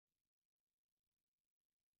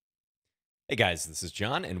Hey guys, this is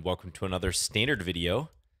John, and welcome to another standard video. Let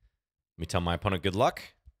me tell my opponent good luck.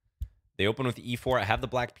 They open with e4. I have the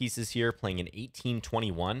black pieces here, playing an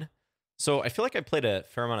 18-21. So I feel like I played a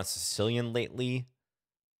fair amount of Sicilian lately.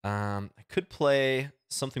 I could play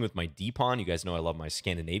something with my d-pawn. You guys know I love my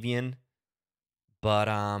Scandinavian. But,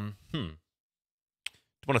 don't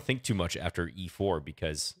want to think too much after e4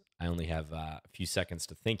 because I only have a few seconds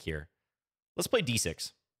to think here. Let's play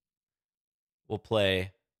d6. We'll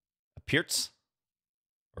play a Pirc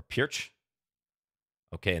or Pirc.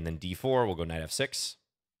 Okay, and then d4, we'll go knight f6.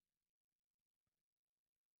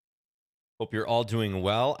 Hope you're all doing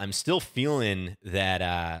well. I'm still feeling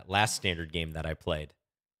that last standard game that I played.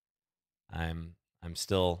 I'm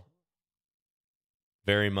still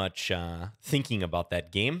very much thinking about that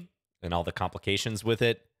game and all the complications with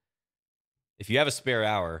it. If you have a spare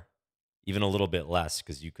hour, even a little bit less,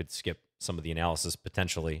 because you could skip some of the analysis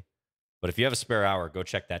potentially. But if you have a spare hour, go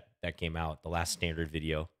check that game out, the last standard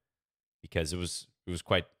video, because it was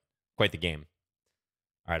quite the game.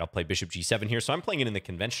 All right, I'll play bishop g7 here. So I'm playing it in the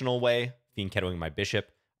conventional way, fianchettoing my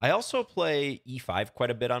bishop. I also play e5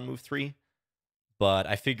 quite a bit on move 3, but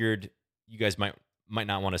I figured you guys might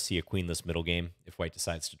not want to see a queenless middle game if white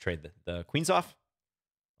decides to trade the queens off.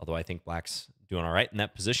 Although I think black's doing all right in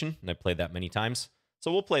that position, and I've played that many times.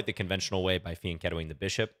 So we'll play it the conventional way by fianchettoing the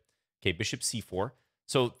bishop. Okay, bishop c4.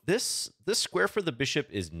 So this square for the bishop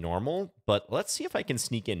is normal, but let's see if I can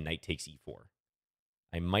sneak in knight takes e4.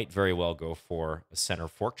 I might very well go for a center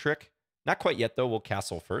fork trick. Not quite yet, though. We'll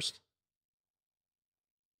castle first.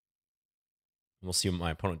 We'll see what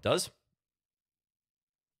my opponent does.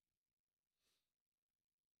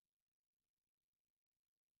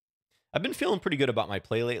 I've been feeling pretty good about my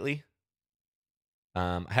play lately.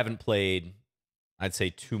 I haven't played, I'd say,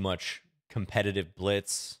 too much competitive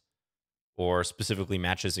blitz or specifically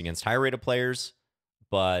matches against higher rated players,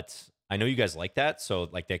 but I know you guys like that. So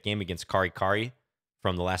like that game against Kari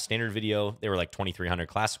from the last standard video, they were like 2,300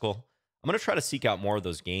 classical. I'm going to try to seek out more of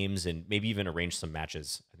those games and maybe even arrange some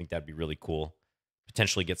matches. I think that'd be really cool.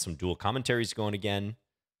 Potentially get some dual commentaries going again.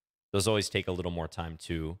 Those always take a little more time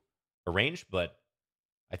to arrange, but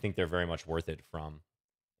I think they're very much worth it from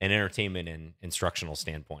an entertainment and instructional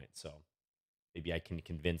standpoint. So maybe I can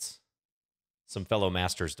convince some fellow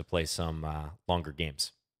masters to play some longer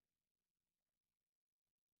games.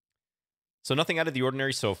 So nothing out of the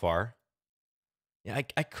ordinary so far. Yeah,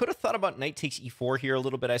 I could have thought about knight takes e4 here a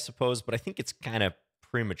little bit, I suppose, but I think it's kind of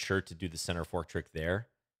premature to do the center fork trick there.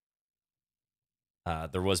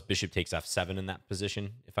 There was bishop takes f7 in that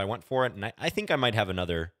position if I went for it, and I think I might have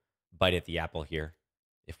another bite at the apple here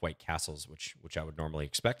if white castles, which I would normally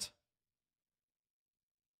expect.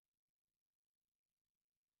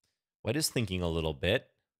 White is thinking a little bit.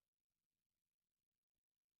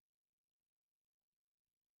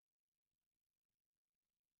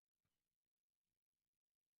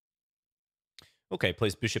 Okay,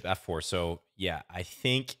 plays bishop f4. So, yeah, I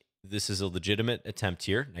think this is a legitimate attempt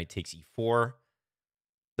here. Knight takes e4.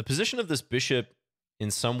 The position of this bishop in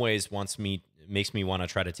some ways makes me want to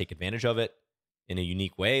try to take advantage of it in a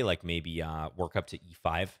unique way, like maybe work up to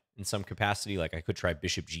e5 in some capacity. Like I could try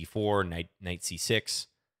bishop g4, knight c6,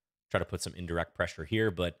 try to put some indirect pressure here,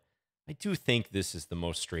 but I do think this is the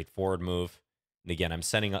most straightforward move. And again, I'm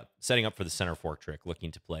setting up for the center fork trick, looking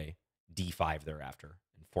to play d5 thereafter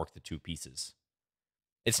and fork the two pieces.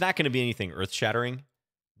 It's not going to be anything earth-shattering,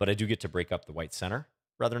 but I do get to break up the white center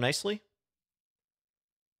rather nicely.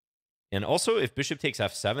 And also, if bishop takes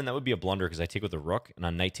f7, that would be a blunder because I take with the rook, and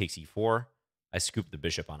on knight takes e4, I scoop the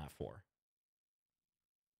bishop on f4.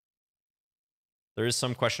 There is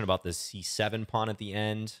some question about this c7 pawn at the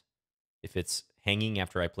end, if it's hanging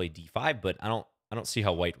after I play d5, but I don't see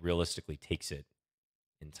how white realistically takes it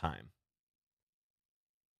in time.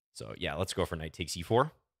 So yeah, let's go for knight takes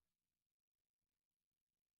e4.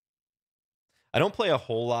 I don't play a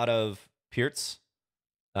whole lot of Pirc.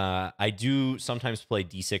 I do sometimes play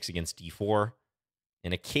d6 against d4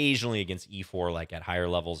 and occasionally against e4, like at higher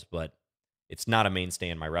levels, but it's not a mainstay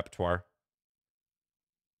in my repertoire.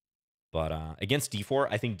 But against d4,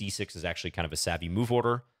 I think d6 is actually kind of a savvy move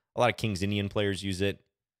order. A lot of King's Indian players use it.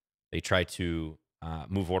 They try to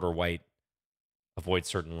move order white, avoid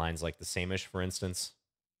certain lines like the same-ish, for instance.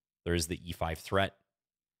 There is the e5 threat.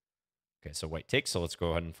 Okay, so white takes, so let's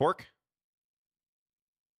go ahead and fork.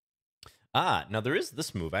 Now there is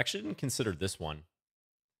this move. I actually didn't consider this one.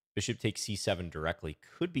 Bishop takes c7 directly.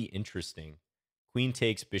 Could be interesting. Queen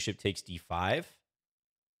takes, bishop takes d5.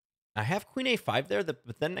 I have queen a5 there,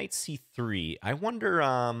 but then knight c3. I wonder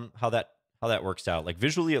how that works out. Like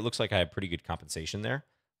visually, it looks like I have pretty good compensation there,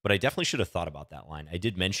 but I definitely should have thought about that line. I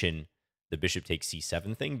did mention the bishop takes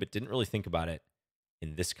c7 thing, but didn't really think about it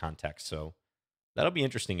in this context. So that'll be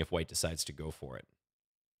interesting if white decides to go for it.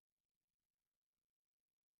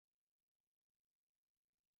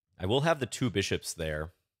 I will have the two bishops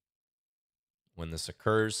there when this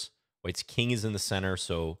occurs. White's king is in the center,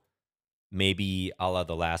 so maybe a la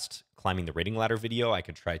the last climbing the rating ladder video, I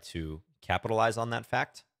could try to capitalize on that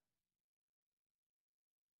fact.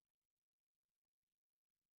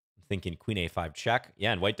 I'm thinking queen a5 check.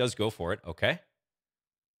 Yeah, and white does go for it. Okay.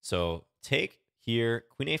 So take here,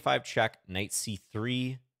 queen a5 check, knight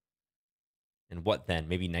c3. And what then?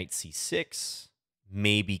 Maybe knight c6.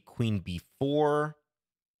 Maybe queen b4.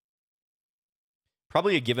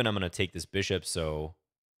 Probably a given I'm going to take this bishop, so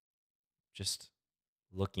just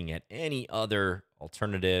looking at any other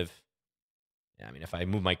alternative. Yeah, I mean, if I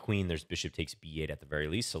move my queen, there's bishop takes b8 at the very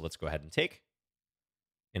least, so let's go ahead and take.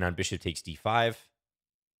 And on bishop takes d5,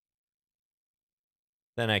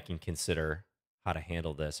 then I can consider how to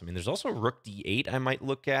handle this. I mean, there's also rook d8 I might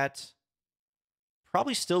look at.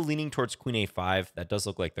 Probably still leaning towards queen a5. That does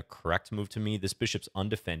look like the correct move to me. This bishop's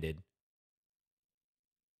undefended.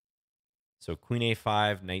 So queen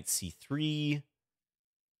a5, knight c3,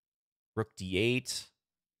 rook d8,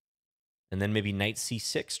 and then maybe knight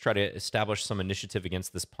c6, try to establish some initiative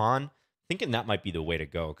against this pawn. Thinking that might be the way to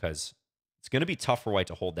go because it's going to be tough for white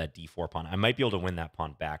to hold that d4 pawn. I might be able to win that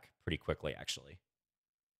pawn back pretty quickly, actually.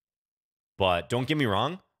 But don't get me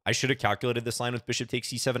wrong. I should have calculated this line with bishop takes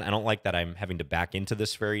c7. I don't like that I'm having to back into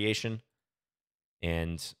this variation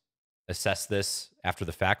and assess this after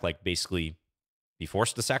the fact, like basically be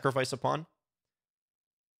forced to sacrifice a pawn.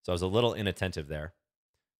 So I was a little inattentive there.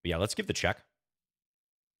 But yeah, let's give the check.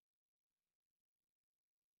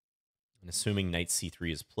 And assuming knight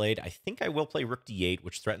c3 is played, I think I will play rook d8,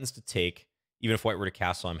 which threatens to take. Even if white were to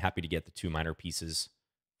castle, I'm happy to get the two minor pieces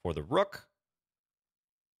for the rook.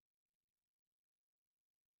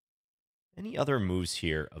 Any other moves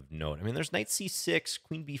here of note? I mean, there's knight c6,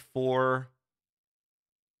 queen b4. I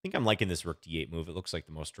think I'm liking this rook d8 move. It looks like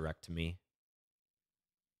the most direct to me.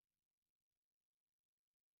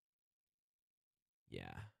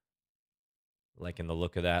 Yeah. Liking the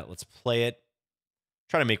look of that. Let's play it.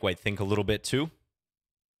 Try to make white think a little bit too.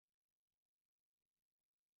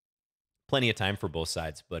 Plenty of time for both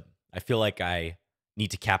sides, but I feel like I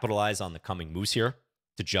need to capitalize on the coming moves here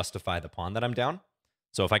to justify the pawn that I'm down.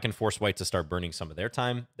 So if I can force white to start burning some of their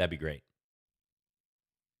time, that'd be great.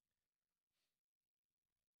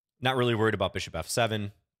 Not really worried about bishop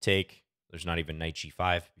f7. Take. There's not even knight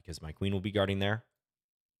g5 because my queen will be guarding there.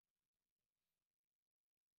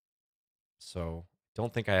 So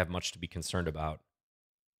don't think I have much to be concerned about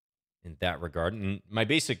in that regard. And my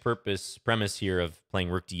basic premise here of playing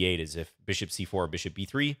rook d8 is if bishop c4 or bishop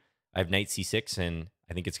b3, I have knight c6, and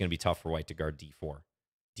I think it's going to be tough for white to guard d4.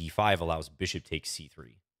 d5 allows bishop takes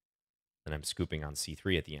c3. And I'm scooping on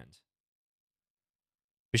c3 at the end.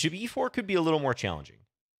 Bishop e4 could be a little more challenging.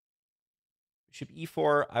 Bishop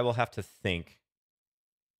e4, I will have to think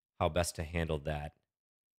how best to handle that.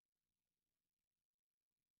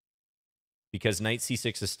 Because knight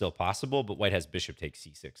c6 is still possible, but white has bishop takes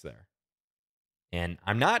c6 there. And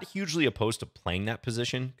I'm not hugely opposed to playing that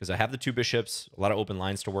position because I have the two bishops, a lot of open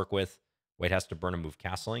lines to work with. White has to burn a move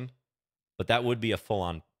castling. But that would be a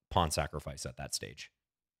full-on pawn sacrifice at that stage.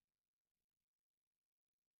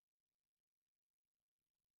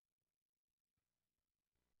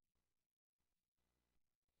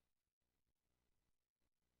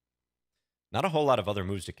 Not a whole lot of other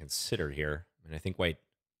moves to consider here. And I think white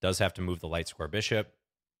does have to move the light square bishop.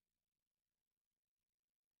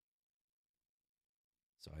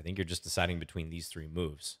 So I think you're just deciding between these three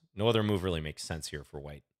moves. No other move really makes sense here for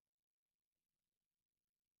white.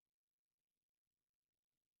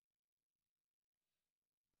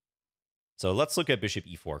 So let's look at bishop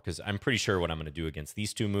e4, because I'm pretty sure what I'm going to do against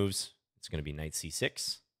these two moves, it's going to be knight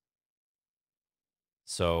c6.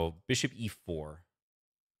 So bishop e4.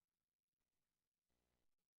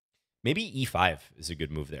 Maybe e5 is a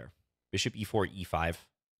good move there. Bishop e4, e5.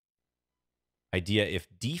 Idea if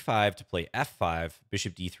d5 to play f5,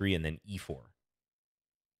 bishop d3, and then e4.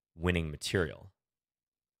 Winning material.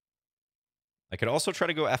 I could also try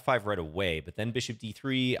to go f5 right away, but then bishop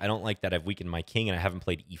d3, I don't like that I've weakened my king and I haven't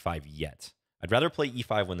played e5 yet. I'd rather play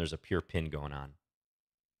e5 when there's a pure pin going on.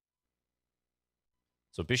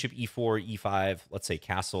 So bishop e4, e5, let's say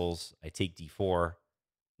castles. I take d4,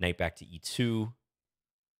 knight back to e2.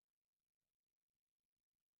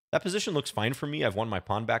 That position looks fine for me. I've won my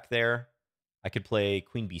pawn back there. I could play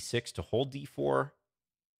queen b6 to hold d4.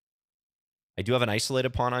 I do have an isolated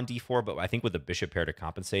pawn on d4, but I think with the bishop pair to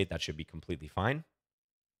compensate, that should be completely fine.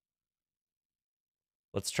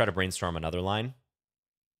 Let's try to brainstorm another line.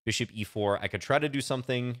 Bishop e4. I could try to do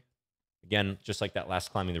something, again, just like that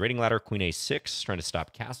last climbing the rating ladder. Queen a6, trying to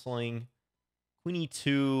stop castling. Queen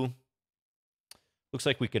e2. Looks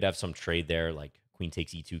like we could have some trade there, like queen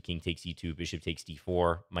takes e2, king takes e2, bishop takes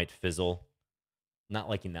d4. Might fizzle. Not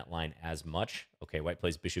liking that line as much. Okay, white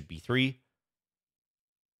plays bishop b3.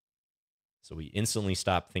 So we instantly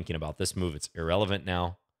stop thinking about this move. It's irrelevant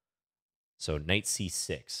now. So knight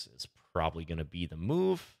c6 is probably going to be the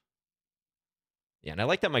move. Yeah, and I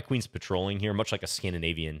like that my queen's patrolling here, much like a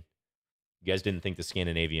Scandinavian. You guys didn't think the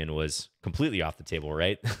Scandinavian was completely off the table,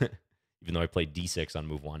 right? Even though I played d6 on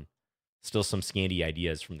move 1. Still some Scandi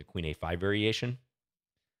ideas from the queen a5 variation.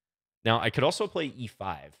 Now, I could also play e5.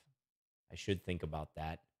 I should think about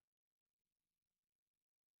that.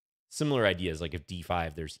 Similar ideas, like if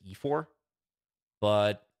d5, there's e4.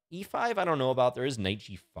 But e5, I don't know about. There is knight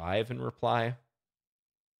g5 in reply,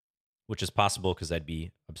 which is possible because I'd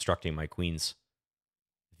be obstructing my queen's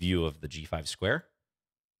view of the g5 square.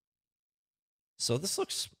 So this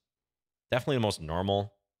looks definitely the most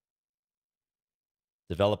normal.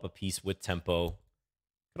 Develop a piece with tempo.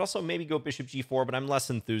 Could also maybe go bishop g4, but I'm less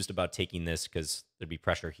enthused about taking this because there'd be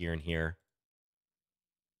pressure here and here.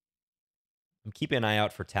 I'm keeping an eye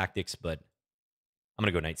out for tactics, but I'm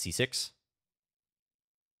going to go knight c6.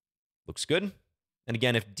 Looks good. And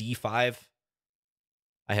again, if d5,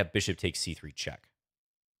 I have bishop takes c3 check.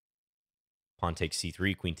 Pawn takes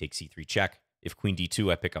c3, queen takes c3 check. If queen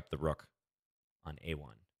d2, I pick up the rook on a1.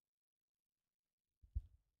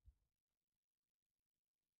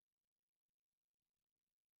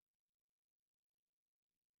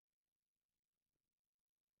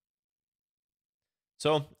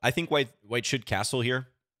 So I think white should castle here.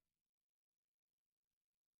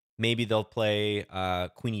 Maybe they'll play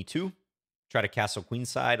queen e2, try to castle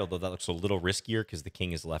queenside, although that looks a little riskier because the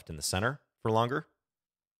king is left in the center for longer.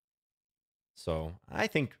 So I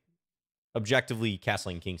think objectively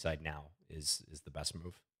castling kingside now is the best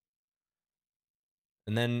move.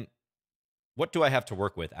 And then what do I have to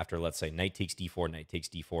work with after, let's say, knight takes d4, knight takes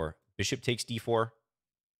d4, bishop takes d4,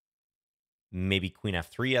 maybe queen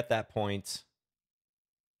f3 at that point,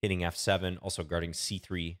 hitting f7, also guarding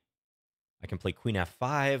c3. I can play queen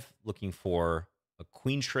f5, looking for a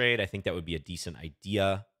queen trade. I think that would be a decent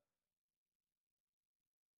idea.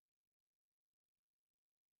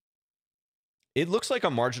 It looks like a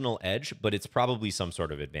marginal edge, but it's probably some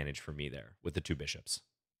sort of advantage for me there with the two bishops.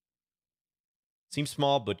 Seems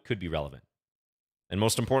small, but could be relevant. And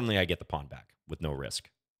most importantly, I get the pawn back with no risk.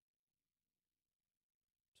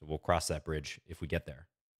 So we'll cross that bridge if we get there.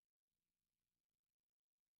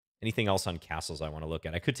 Anything else on castles I want to look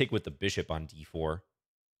at? I could take with the bishop on d4.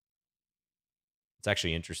 It's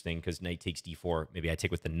actually interesting because knight takes d4. Maybe I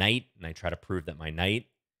take with the knight, and I try to prove that my knight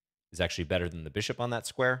is actually better than the bishop on that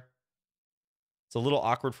square. It's a little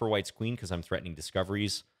awkward for white's queen because I'm threatening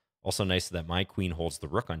discoveries. Also nice that my queen holds the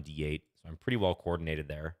rook on d8, so I'm pretty well coordinated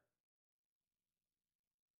there.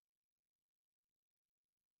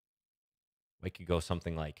 White could go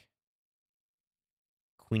something like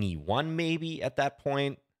queen e1 maybe at that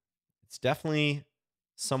point. It's definitely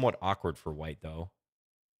somewhat awkward for white, though.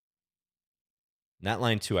 In that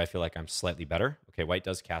line, too, I feel like I'm slightly better. Okay, white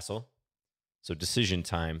does castle. So decision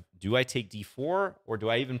time. Do I take d4, or do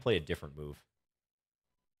I even play a different move?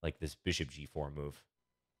 Like this bishop g4 move.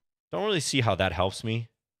 Don't really see how that helps me.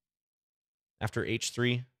 After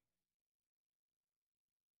h3.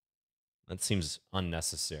 That seems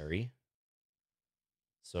unnecessary.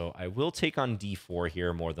 So I will take on d4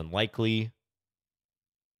 here more than likely.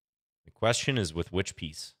 The question is with which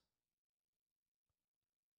piece?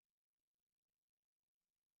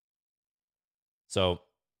 So,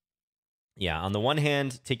 yeah, on the one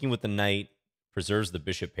hand, taking with the knight preserves the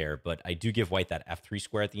bishop pair, but I do give white that f3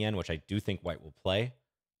 square at the end, which I do think white will play.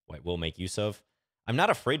 White will make use of. I'm not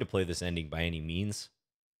afraid to play this ending by any means,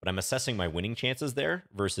 but I'm assessing my winning chances there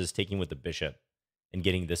versus taking with the bishop and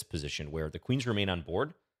getting this position where the queens remain on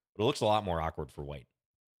board, but it looks a lot more awkward for white.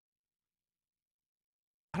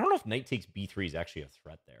 I don't know if knight takes b3 is actually a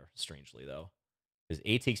threat there, strangely, though. Because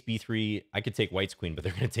a takes b3, I could take white's queen, but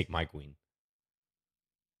they're going to take my queen.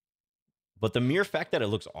 But the mere fact that it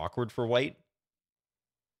looks awkward for white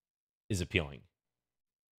is appealing.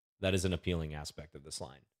 That is an appealing aspect of this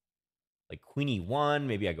line. Like queen e1,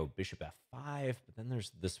 maybe I go bishop f5, but then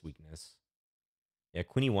there's this weakness. Yeah,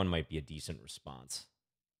 queen e1 might be a decent response.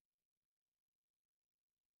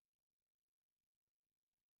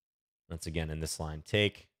 That's again in this line.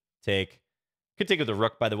 Take. Could take with the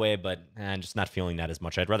rook, by the way, but I'm just not feeling that as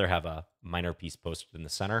much. I'd rather have a minor piece posted in the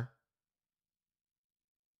center.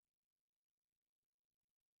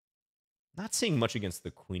 Not seeing much against the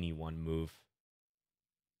queen e1 move.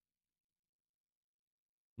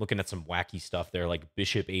 Looking at some wacky stuff there, like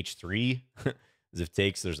bishop h3. As if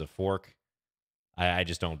takes, there's a fork. I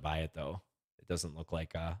just don't buy it, though. It doesn't look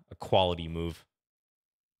like a quality move.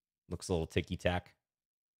 Looks a little ticky-tack.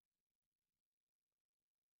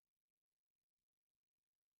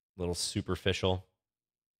 A little superficial.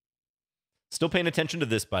 Still paying attention to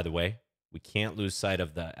this, by the way. We can't lose sight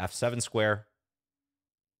of the f7 square.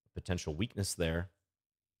 Potential weakness there.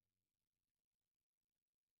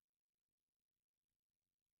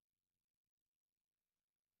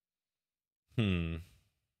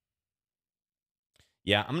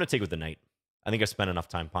 Yeah, I'm going to take with the knight. I think I've spent enough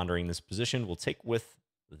time pondering this position. We'll take with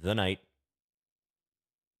the knight.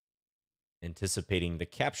 Anticipating the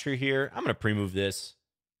capture here. I'm going to pre-move this.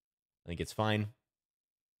 I think it's fine.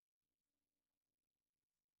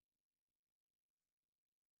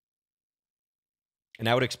 And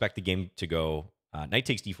I would expect the game to go knight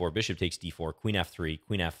takes d4, bishop takes d4, queen f3,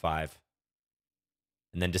 queen f5.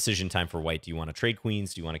 And then decision time for white. Do you want to trade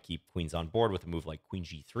queens? Do you want to keep queens on board with a move like queen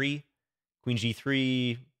g3? Queen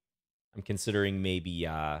g3, I'm considering maybe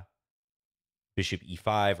bishop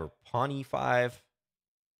e5 or pawn e5.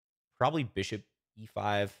 Probably bishop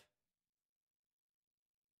e5.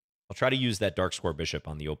 I'll try to use that dark square bishop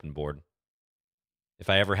on the open board. If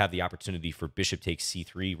I ever have the opportunity for bishop takes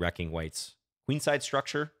c3, wrecking white's queenside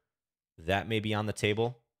structure, that may be on the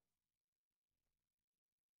table.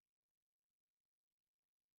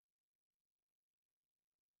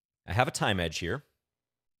 I have a time edge here.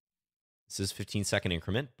 This is 15-second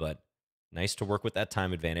increment, but nice to work with that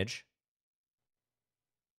time advantage.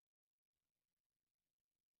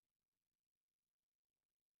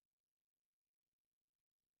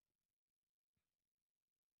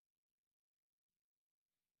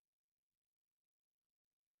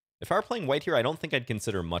 If I were playing white here, I don't think I'd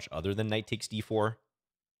consider much other than knight takes d4.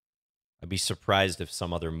 I'd be surprised if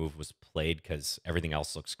some other move was played because everything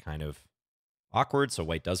else looks kind of awkward, so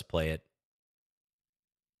white does play it.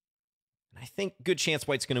 And I think good chance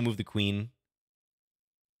white's going to move the queen.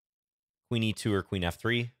 Queen e2 or queen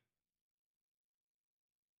f3.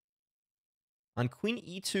 On queen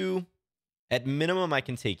e2, at minimum, I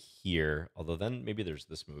can take here. Although then maybe there's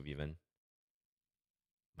this move even.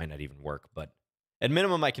 Might not even work, but at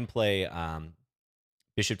minimum, I can play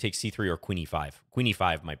bishop takes c3 or queen e5. Queen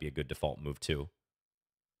e5 might be a good default move too,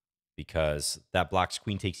 because that blocks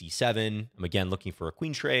queen takes e7. I'm again looking for a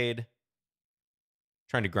queen trade,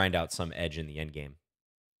 trying to grind out some edge in the endgame.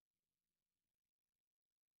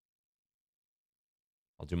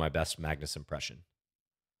 I'll do my best Magnus impression,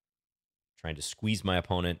 trying to squeeze my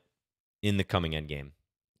opponent in the coming endgame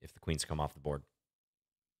if the queens come off the board.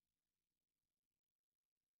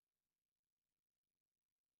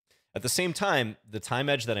 At the same time, the time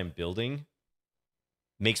edge that I'm building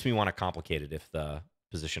makes me want to complicate it if the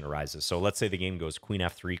position arises. So let's say the game goes queen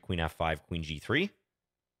f3, queen f5, queen g3.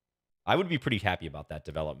 I would be pretty happy about that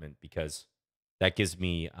development because that gives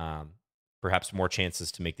me perhaps more chances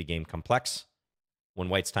to make the game complex when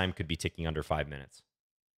white's time could be ticking under 5 minutes.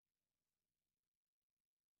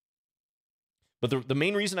 But the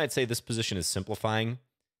main reason I'd say this position is simplifying,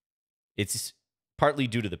 it's partly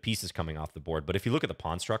due to the pieces coming off the board. But if you look at the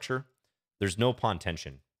pawn structure, there's no pawn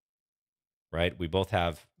tension, right? We both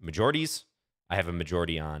have majorities. I have a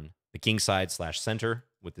majority on the king side / center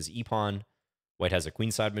with this e-pawn. White has a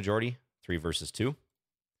queen side majority, 3 versus 2. And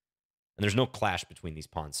there's no clash between these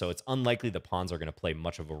pawns. So it's unlikely the pawns are going to play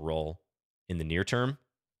much of a role in the near term.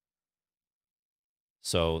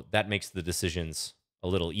 So that makes the decisions a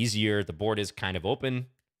little easier. The board is kind of open.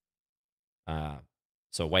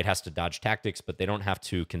 So white has to dodge tactics, but they don't have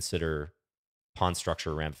to consider pawn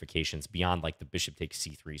structure ramifications beyond like the bishop takes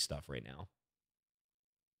c3 stuff right now.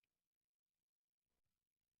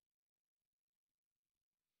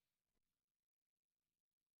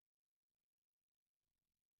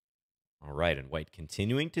 All right, and white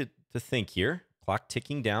continuing to think here. Clock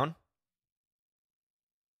ticking down.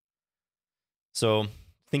 So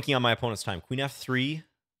thinking on my opponent's time, queen f3.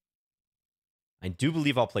 I do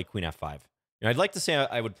believe I'll play queen f5. You know, I'd like to say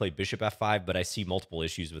I would play bishop f5, but I see multiple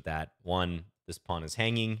issues with that. One, this pawn is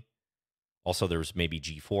hanging. Also, there's maybe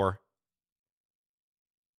g4.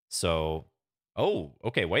 So, oh,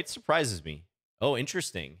 okay, white surprises me. Oh,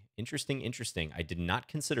 interesting. Interesting. I did not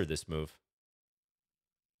consider this move.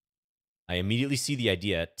 I immediately see the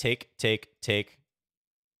idea. Take.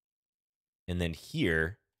 And then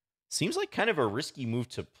here, seems like kind of a risky move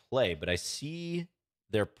to play, but I see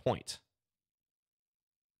their point.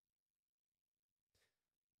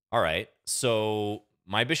 All right, so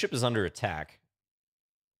my bishop is under attack.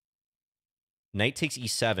 Knight takes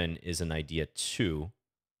e7 is an idea too.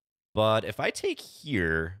 But if I take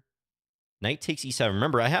here, knight takes e7.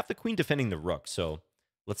 Remember, I have the queen defending the rook. So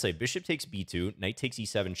let's say bishop takes b2, knight takes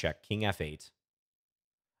e7 check, king f8.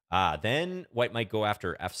 Then white might go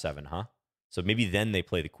after f7, huh? So maybe then they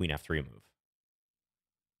play the queen f3 move.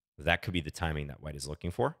 That could be the timing that white is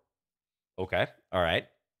looking for. Okay. All right.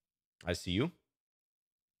 I see you.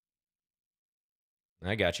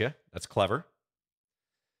 I got you. That's clever.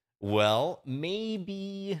 Well,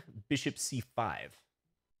 maybe bishop c5.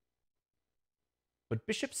 But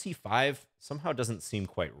bishop c5 somehow doesn't seem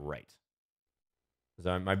quite right.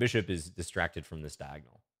 Because my bishop is distracted from this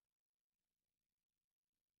diagonal.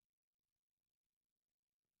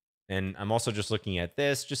 And I'm also just looking at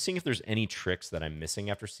this, just seeing if there's any tricks that I'm missing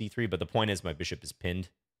after c3. But the point is my bishop is pinned.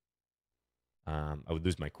 I would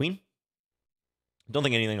lose my queen. I don't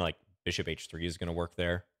think anything like bishop h3 is going to work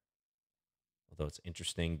there. Although it's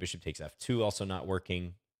interesting. Bishop takes f2 also not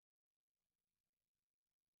working.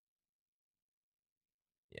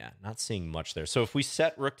 Yeah, not seeing much there. So if we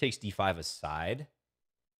set rook takes d5 aside,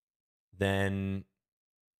 then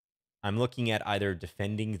I'm looking at either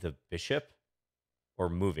defending the bishop or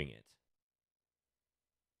moving it.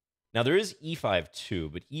 Now, there is e5 too,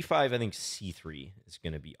 but e5, I think c3 is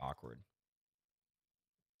going to be awkward.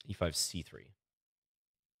 e5, c3.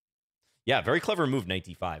 Yeah, very clever move, knight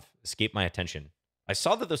d5. Escaped my attention. I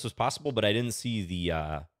saw that this was possible, but I didn't see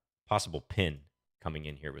the possible pin coming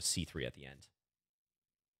in here with c3 at the end.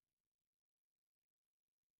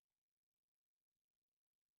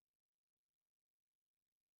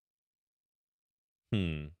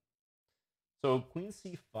 So queen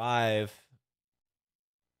c5,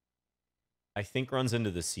 I think runs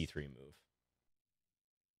into the c3 move.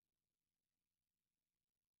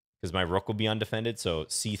 Because my rook will be undefended, so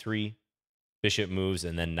c3, bishop moves,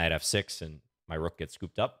 and then knight f6, and my rook gets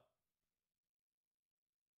scooped up.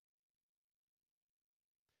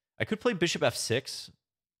 I could play bishop f6,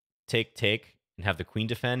 take, and have the queen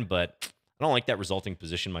defend, but I don't like that resulting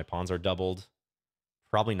position. My pawns are doubled.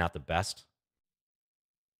 Probably not the best.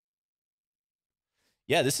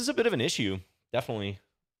 Yeah, this is a bit of an issue. Definitely.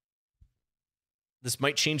 This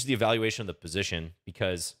might change the evaluation of the position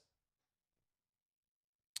because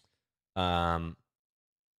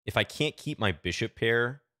if I can't keep my bishop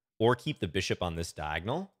pair or keep the bishop on this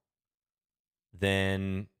diagonal,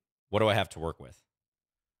 then what do I have to work with?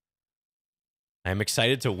 I'm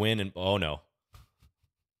excited to win, and oh no.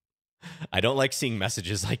 I don't like seeing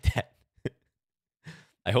messages like that.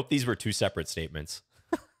 I hope these were two separate statements.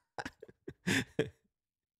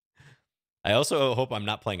 I also hope I'm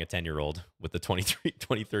not playing a 10-year-old with the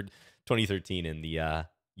 2013 in the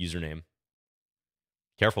username.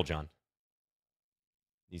 Careful, John.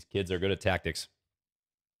 These kids are good at tactics.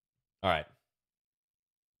 All right.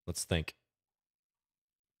 Let's think.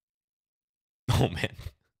 Oh, man.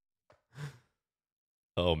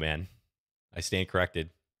 Oh, man. I stand corrected.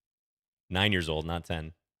 9 years old, not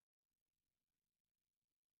 10.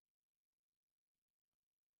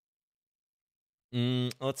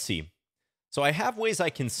 Let's see. So I have ways I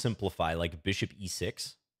can simplify, like bishop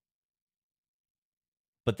e6.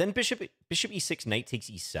 But then bishop e6, knight takes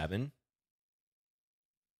e7.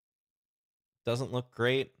 Doesn't look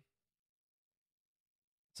great.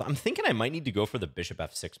 So I'm thinking I might need to go for the bishop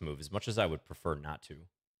f6 move, as much as I would prefer not to.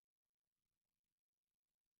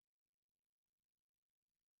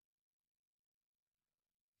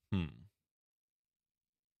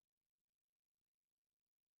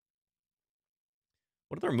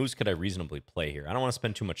 What other moves could I reasonably play here? I don't want to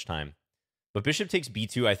spend too much time. But bishop takes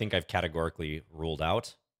b2, I think I've categorically ruled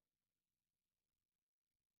out.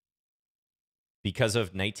 Because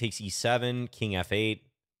of knight takes e7, king f8.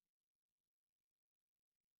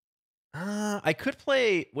 I could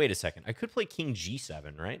play... Wait a second. I could play king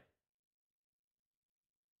g7, right?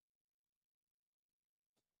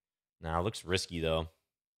 Nah, looks risky, though.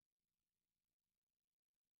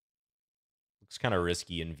 Looks kind of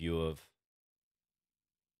risky in view of...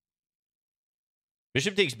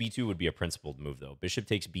 Bishop takes b2 would be a principled move, though. Bishop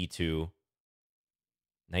takes b2.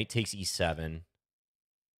 Knight takes e7.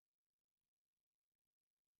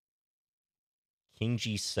 King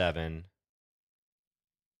g7.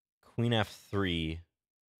 Queen f3.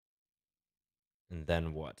 And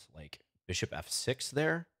then what? Like bishop f6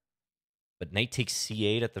 there? But knight takes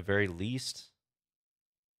c8 at the very least?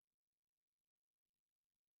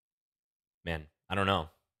 Man, I don't know.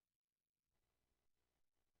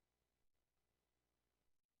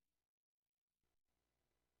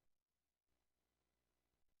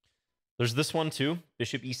 There's this one too,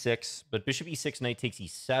 bishop e6, but bishop e6, knight takes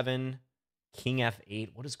e7, king f8.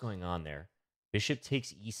 What is going on there? Bishop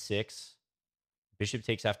takes e6. Bishop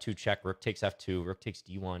takes f2, check. Rook takes f2. Rook takes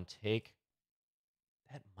d1, take.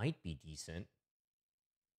 That might be decent.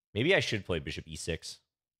 Maybe I should play bishop e6.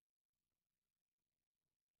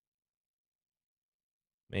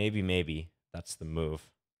 Maybe. That's the move.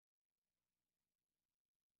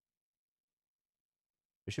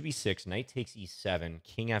 Bishop e6, knight takes e7,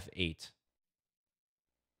 king f8.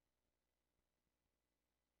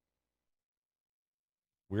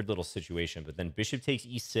 Weird little situation, but then bishop takes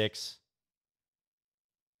e6.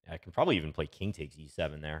 I can probably even play king takes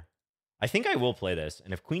e7 there. I think I will play this,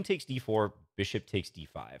 and if queen takes d4, bishop takes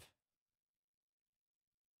d5.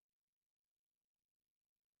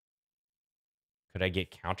 Could I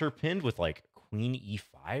get counterpinned with like queen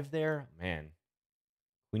e5 there? Man,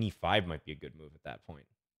 queen e5 might be a good move at that point.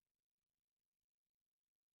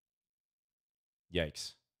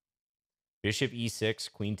 Yikes. Bishop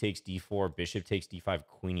e6, queen takes d4, bishop takes d5,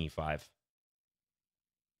 queen e5.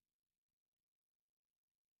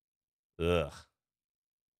 Ugh.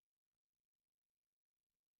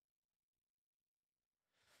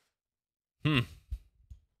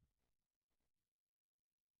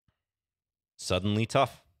 Suddenly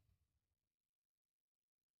tough.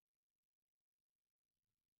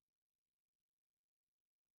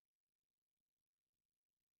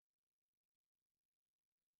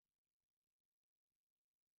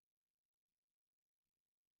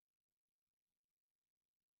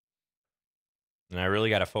 And I really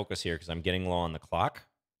got to focus here because I'm getting low on the clock.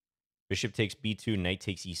 Bishop takes b2, knight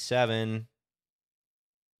takes e7.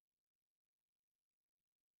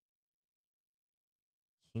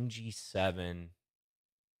 King g7.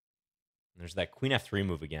 There's that queen f3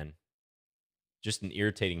 move again. Just an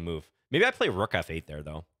irritating move. Maybe I play rook f8 there,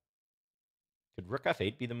 though. Could rook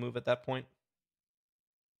f8 be the move at that point?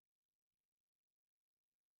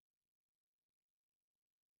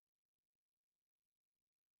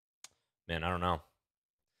 Man, I don't know.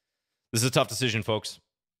 This is a tough decision, folks.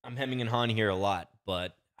 I'm hemming and hawing here a lot,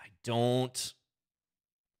 but I don't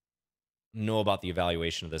know about the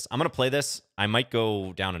evaluation of this. I'm going to play this. I might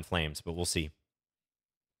go down in flames, but we'll see.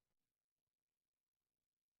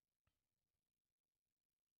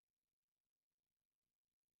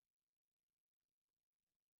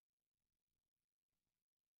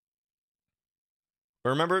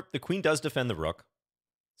 But remember, the queen does defend the rook,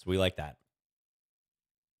 so we like that.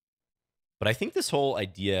 But I think this whole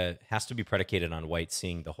idea has to be predicated on white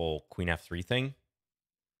seeing the whole queen f3 thing.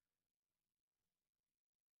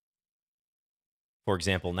 For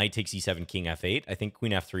example, knight takes e7, king f8. I think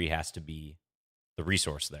queen f3 has to be the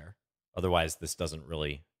resource there. Otherwise, this doesn't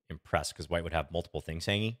really impress because white would have multiple things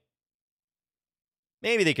hanging.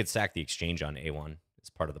 Maybe they could sack the exchange on a1 as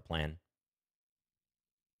part of the plan.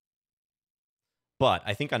 But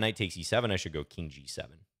I think on knight takes e7, I should go king g7.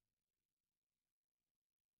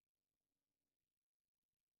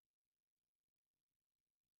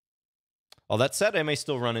 All that said, I may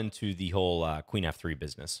still run into the whole queen f3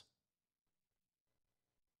 business.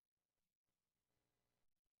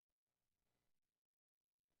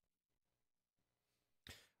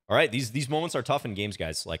 All right, these moments are tough in games,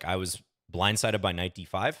 guys. Like, I was blindsided by knight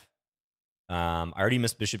d5. I already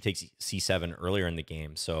missed bishop takes c7 earlier in the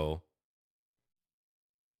game, so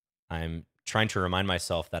I'm trying to remind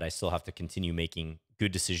myself that I still have to continue making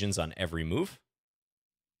good decisions on every move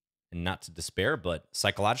and not to despair, but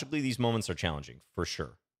psychologically, these moments are challenging, for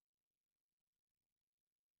sure.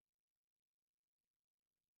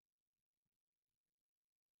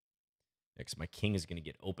 Because my king is going to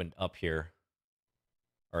get opened up here.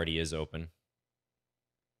 Already is open.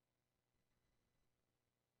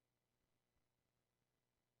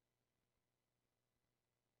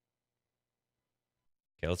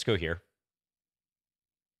 Okay, let's go here.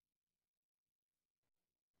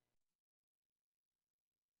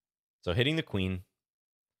 So hitting the queen.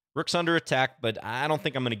 Rook's under attack, but I don't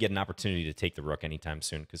think I'm going to get an opportunity to take the rook anytime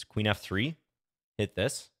soon because queen f3, hit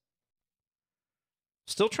this.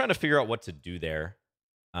 Still trying to figure out what to do there.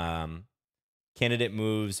 Candidate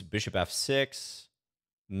moves bishop f6,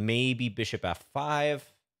 maybe bishop f5.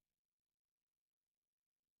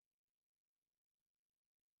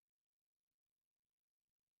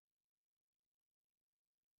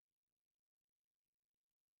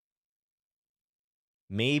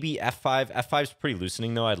 Maybe f5. F5 is pretty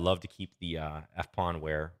loosening, though. I'd love to keep the f-pawn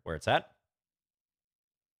where it's at.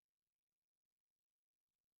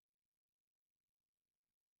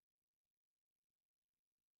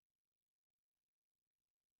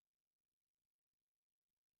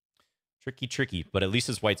 Tricky, but at least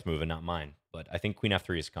it's white's move and not mine. But I think queen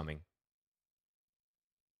f3 is coming.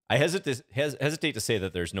 I hesitate to say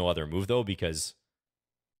that there's no other move, though, because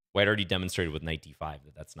White already demonstrated with knight d5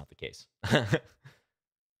 that that's not the case.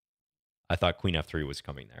 I thought queen f3 was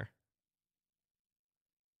coming there.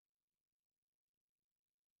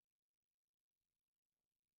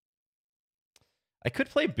 I could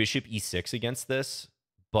play bishop e6 against this,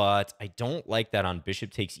 but I don't like that on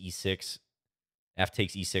bishop takes e6, f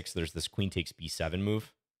takes e6. There's this queen takes b7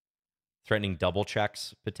 move, threatening double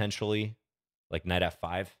checks potentially, like knight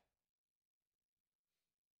f5.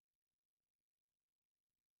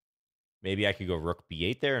 Maybe I could go rook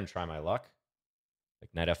b8 there and try my luck.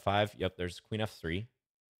 Like knight f5. Yep, there's queen f3.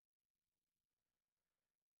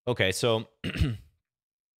 Okay, so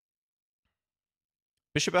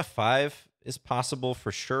bishop f5 is possible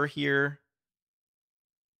for sure here.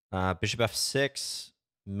 Bishop f6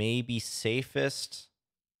 may be safest.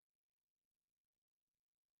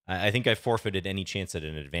 I think I forfeited any chance at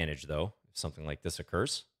an advantage, though, if something like this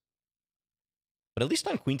occurs. But at least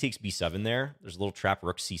on queen takes b7 there, there's a little trap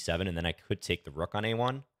rook c7, and then I could take the rook on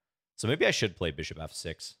a1. So maybe I should play bishop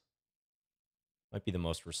f6. Might be the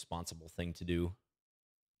most responsible thing to do.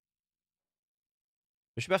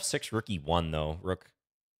 Bishop f6, rook e1, though. Rook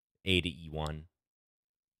a to e1.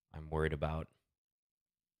 I'm worried about.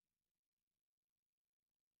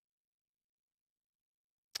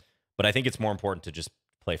 But I think it's more important to just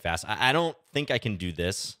play fast. I don't think I can do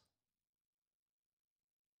this.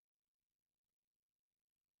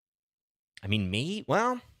 I mean, me?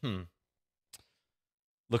 Well,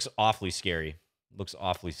 looks awfully scary. Looks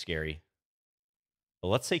awfully scary. But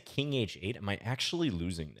let's say king h8. Am I actually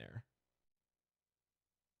losing there?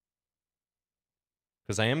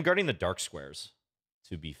 Because I am guarding the dark squares,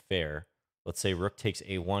 to be fair. Let's say rook takes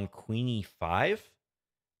a1, queen e5.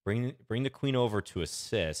 Bring the queen over to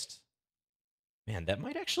assist. Man, that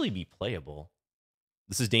might actually be playable.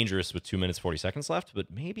 This is dangerous with 2 minutes, 40 seconds left, but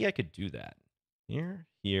maybe I could do that. Here,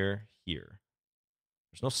 here, here.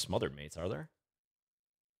 There's no smothered mates, are there?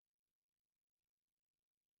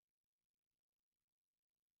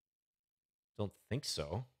 Don't think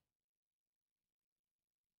so.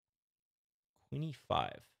 Queen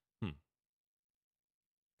e5.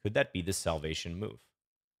 Could that be the salvation move?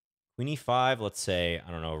 Queen e5, let's say, I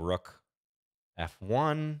don't know, rook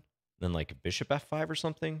f1, then like bishop f5 or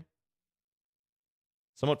something.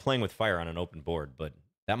 Somewhat playing with fire on an open board, but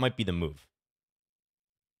that might be the move.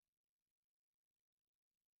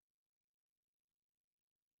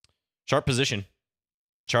 Sharp position.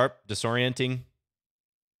 Sharp, disorienting.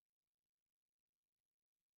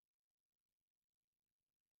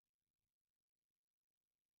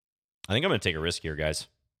 I think I'm going to take a risk here, guys.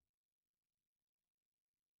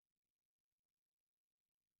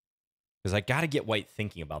 Because I got to get white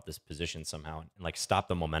thinking about this position somehow and like stop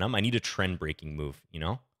the momentum. I need a trend breaking move, you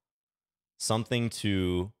know? Something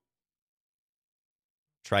to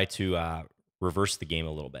try to reverse the game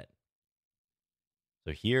a little bit.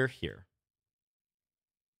 So here, here.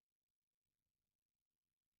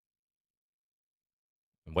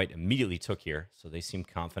 And white immediately took here, so they seem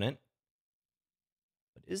confident.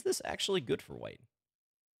 But is this actually good for white?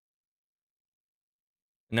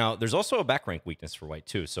 Now, there's also a back rank weakness for white,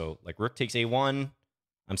 too. So, like, rook takes a1.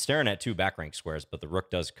 I'm staring at 2 back rank squares, but the rook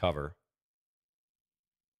does cover.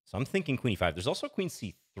 So I'm thinking queen e5. There's also queen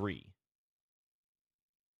c3.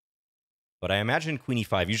 But I imagine queen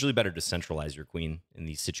e5, usually better to centralize your queen in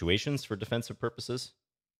these situations for defensive purposes.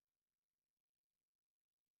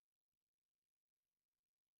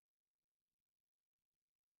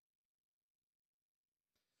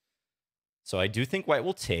 So I do think white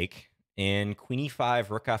will take. And queen e5,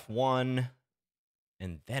 rook f1.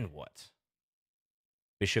 And then what?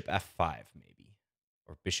 Bishop f5, maybe.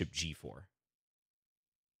 Or bishop g4.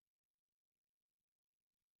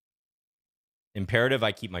 Imperative,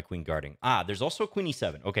 I keep my queen guarding. Ah, there's also queen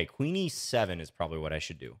e7. Okay, queen e7 is probably what I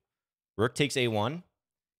should do. Rook takes a1,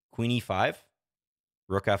 queen e5,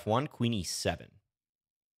 rook f1, queen e7.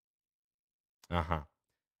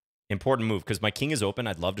 Important move, because my king is open.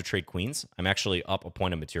 I'd love to trade queens. I'm actually up a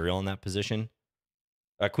point of material in that position.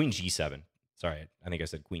 Queen g7. Sorry, I think I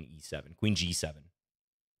said queen e7. Queen g7.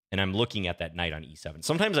 And I'm looking at that knight on e7.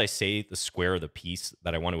 Sometimes I say the square of the piece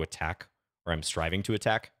that I want to attack, or I'm striving to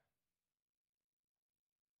attack.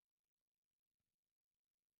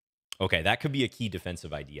 Okay, that could be a key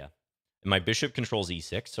defensive idea. And my bishop controls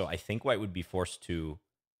e6, so I think white would be forced to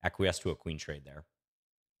acquiesce to a queen trade there.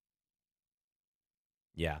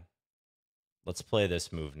 Yeah. Let's play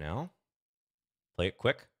this move now. Play it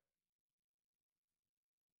quick.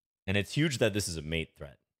 And it's huge that this is a mate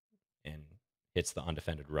threat and hits the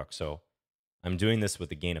undefended rook. So I'm doing this with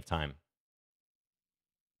the gain of time.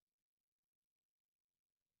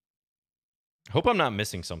 I hope I'm not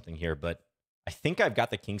missing something here, but I think I've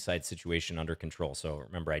got the kingside situation under control. So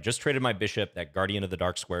remember, I just traded my bishop, that guardian of the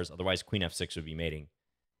dark squares. Otherwise, queen f6 would be mating.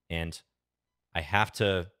 And I have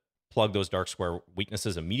to plug those dark square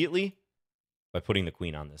weaknesses immediately by putting the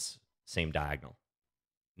queen on this same diagonal.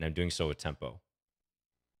 And I'm doing so with tempo.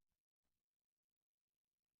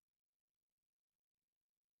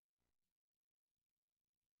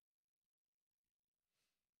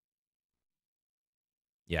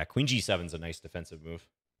 Yeah, queen g7 is a nice defensive move.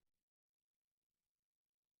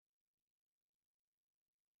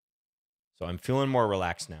 So I'm feeling more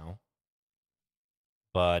relaxed now.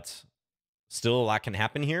 But still a lot can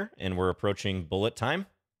happen here, and we're approaching bullet time.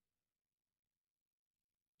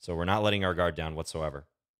 So we're not letting our guard down whatsoever.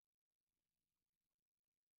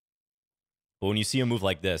 But when you see a move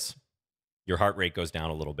like this, your heart rate goes down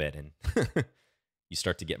a little bit, and you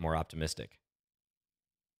start to get more optimistic.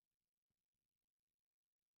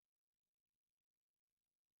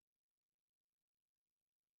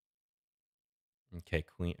 Okay,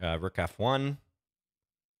 rook f1.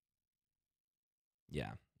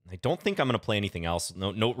 Yeah, I don't think I'm going to play anything else.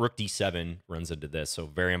 No, rook d7 runs into this, so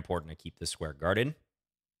very important to keep this square guarded.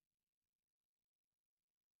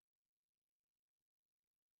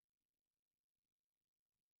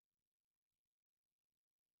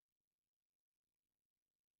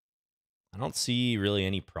 I don't see really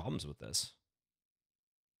any problems with this.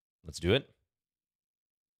 Let's do it.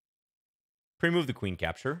 Pre-move the queen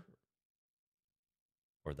capture,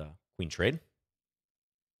 or the queen trade.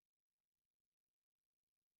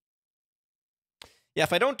 Yeah,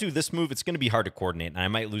 if I don't do this move, it's going to be hard to coordinate, and I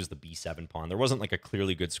might lose the b7 pawn. There wasn't like a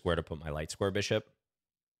clearly good square to put my light square bishop.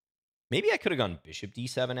 Maybe I could have gone bishop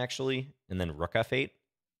d7, actually, and then rook f8.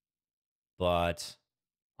 But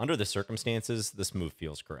under the circumstances, this move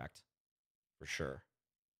feels correct, for sure.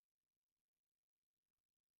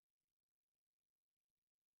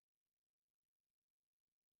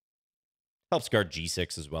 Helps guard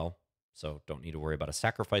g6 as well, so don't need to worry about a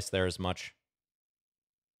sacrifice there as much.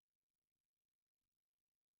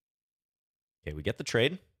 Okay, we get the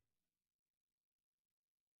trade.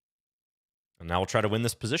 And now we'll try to win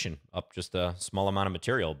this position up just a small amount of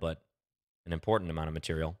material, but an important amount of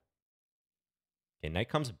material. Okay, knight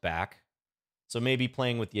comes back. So maybe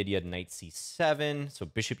playing with the idea of knight c7. So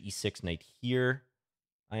bishop e6, knight here,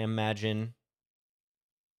 I imagine.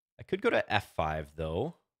 I could go to f5,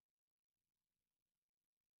 though.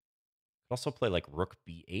 Could also play like rook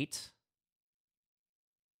b8.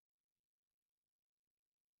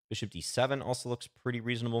 Bishop d7 also looks pretty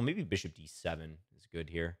reasonable. Maybe bishop d7 is good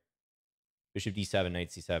here. Bishop d7, knight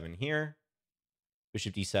c7 here.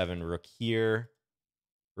 Bishop d7, rook here.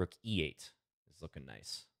 Rook e8 is looking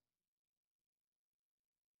nice.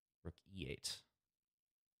 Rook e8.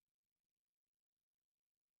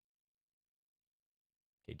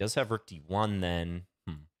 Okay, does have rook d1 then.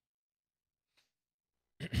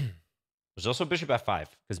 There's also bishop f5,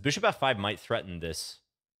 because bishop f5 might threaten this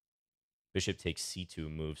bishop takes c2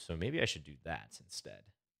 move, so maybe I should do that instead.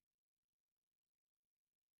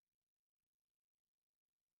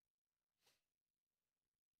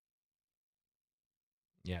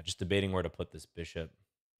 Yeah, just debating where to put this bishop.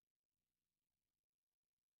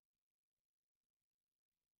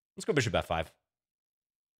 Let's go bishop f5.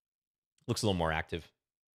 Looks a little more active.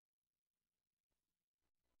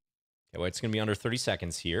 Okay, well, it's going to be under 30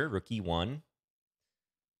 seconds here. Rook e1.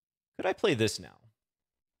 Could I play this now?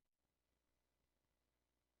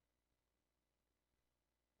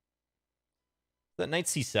 That knight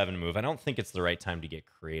c7 move, I don't think it's the right time to get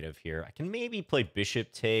creative here. I can maybe play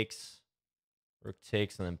bishop takes, rook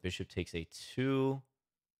takes, and then bishop takes a2.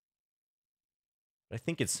 But I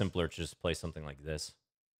think it's simpler to just play something like this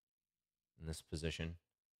in this position.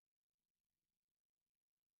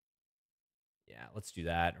 Yeah, let's do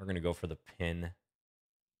that. We're going to go for the pin.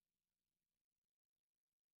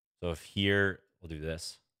 So if here, we'll do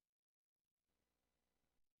this.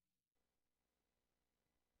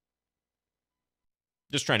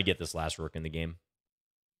 Just trying to get this last rook in the game.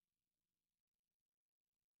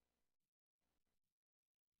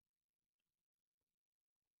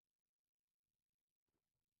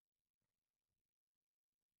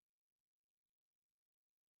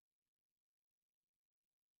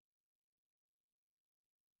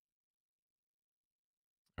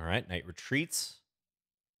 All right, knight retreats.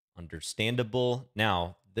 Understandable.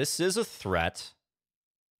 Now, this is a threat.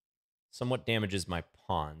 Somewhat damages my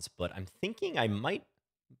pawns, but I'm thinking I might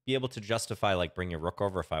be able to justify like bringing a rook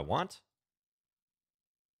over if I want.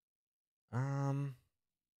 I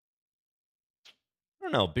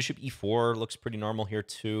don't know. Bishop e4 looks pretty normal here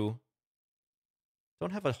too.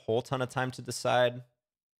 Don't have a whole ton of time to decide.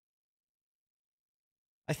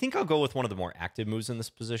 I think I'll go with one of the more active moves in this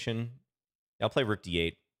position. I'll play rook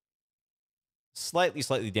d8.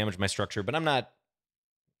 Slightly damage my structure, but I'm not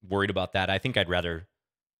worried about that. I think I'd rather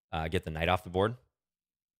get the knight off the board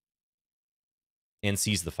and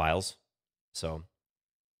seize the files. So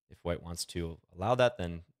if white wants to allow that,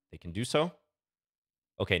 then they can do so.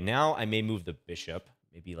 Okay, now I may move the bishop,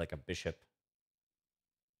 maybe like a bishop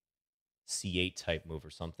c8 type move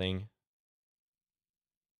or something.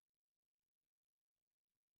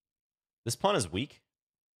 This pawn is weak,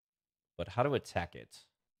 but how to attack it?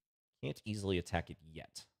 Can't easily attack it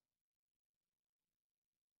yet.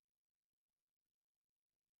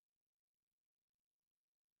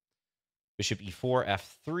 Bishop e4,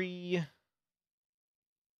 f3.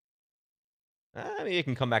 Maybe it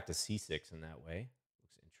can come back to c6 in that way.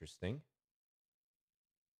 Looks interesting.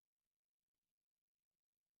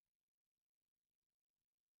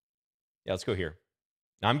 Yeah, let's go here.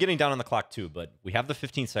 Now, I'm getting down on the clock too, but we have the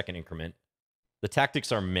 15-second increment. The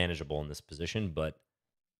tactics are manageable in this position, but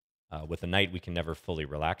with a knight, we can never fully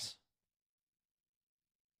relax.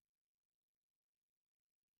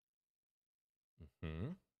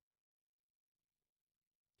 Okay,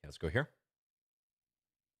 let's go here.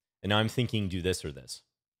 And now I'm thinking do this or this,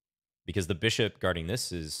 because the bishop guarding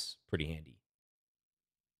this is pretty handy.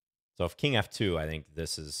 So if king f2, I think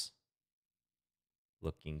this is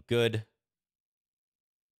looking good.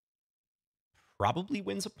 Probably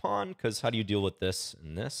wins a pawn, because how do you deal with this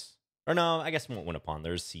and this? Or no, I guess won't win a pawn.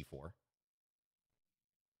 There's c4.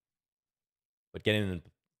 But getting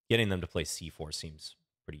them to play c4 seems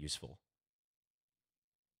pretty useful.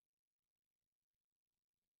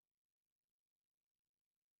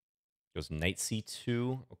 Goes knight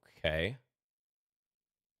c2. Okay.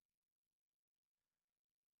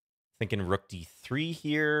 Thinking rook d3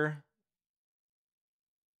 here.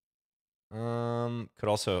 Could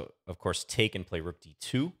also, of course, take and play rook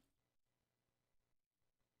d2.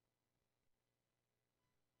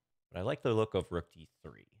 But I like the look of rook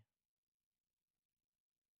d3.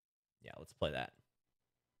 Yeah, let's play that.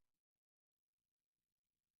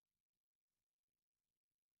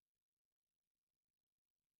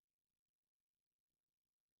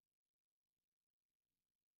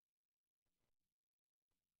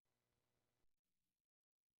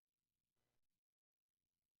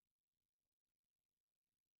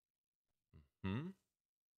 Hmm.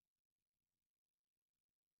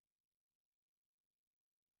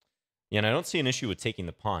 Yeah, and I don't see an issue with taking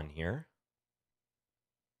the pawn here.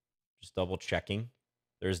 Just double checking.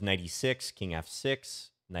 There's knight e6, king f6,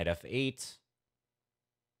 knight f8,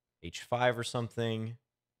 h5 or something. You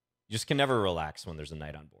just can never relax when there's a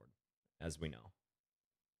knight on board, as we know.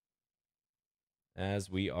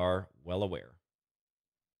 As we are well aware.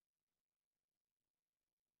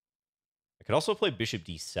 I could also play bishop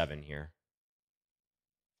d7 here.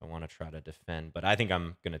 I want to try to defend, but I think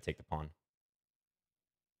I'm going to take the pawn.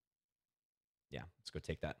 Yeah, let's go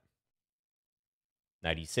take that.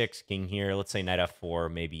 Knight e6, king here. Let's say knight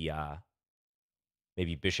f4,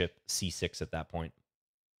 maybe bishop c6 at that point.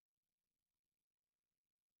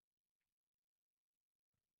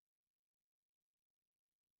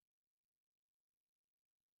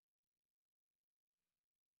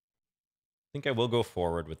 I think I will go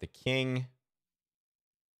forward with the king.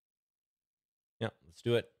 Yeah, let's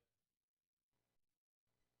do it.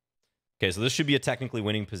 Okay, so this should be a technically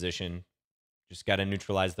winning position. Just got to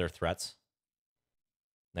neutralize their threats.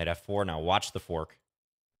 Knight f4. Now watch the fork.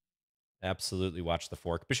 Absolutely watch the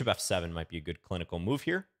fork. Bishop f7 might be a good clinical move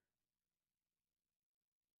here.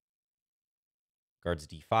 Guards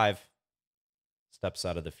d5. Steps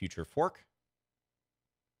out of the future fork.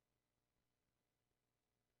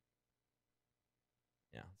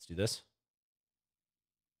 Yeah, let's do this.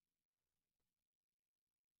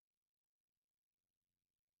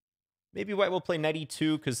 Maybe white will play knight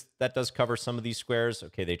e2 because that does cover some of these squares.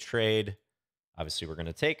 Okay, they trade. Obviously, we're going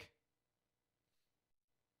to take.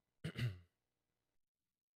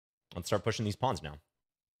 Let's start pushing these pawns now.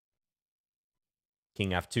 King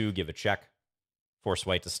f2, give a check. Force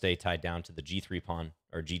white to stay tied down to the g3 pawn,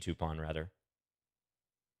 or g2 pawn, rather.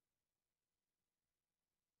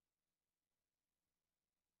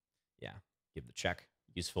 Yeah, give the check.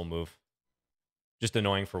 Useful move. Just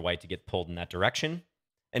annoying for white to get pulled in that direction.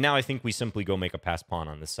 And now I think we simply go make a pass pawn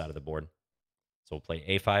on this side of the board. So we'll play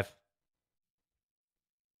a5.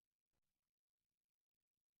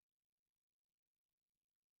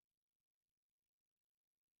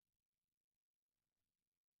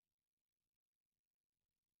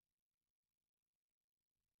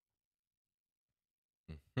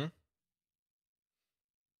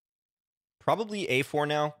 Probably a4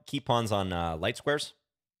 now. Keep pawns on light squares.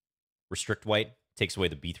 Restrict white. takes away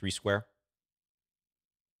the b3 square.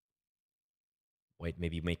 White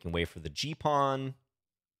maybe making way for the g-pawn,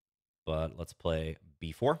 but let's play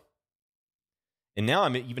b4. And now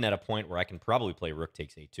I'm even at a point where I can probably play rook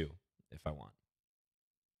takes a2 if I want.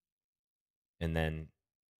 And then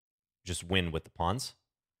just win with the pawns.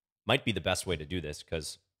 Might be the best way to do this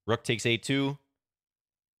because rook takes a2,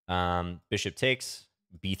 bishop takes,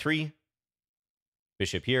 b3,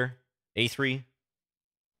 bishop here, a3.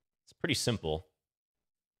 It's pretty simple.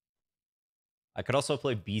 I could also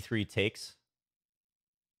play b3 takes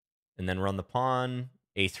and then run the pawn.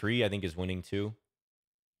 a3 I think is winning too.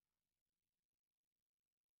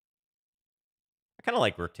 I kind of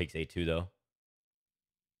like rook takes a2 though.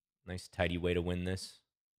 Nice tidy way to win this.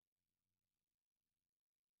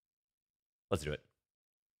 Let's do it.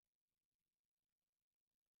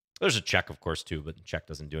 There's a check, of course, too, but the check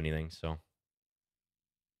doesn't do anything, so.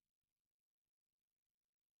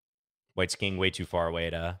 White's king way too far away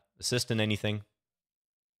to assist in anything.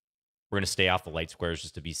 We're going to stay off the light squares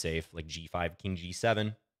just to be safe, like g5, king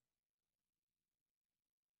g7.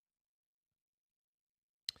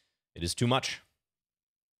 It is too much.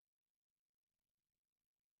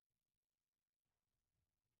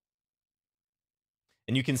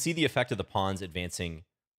 And you can see the effect of the pawns advancing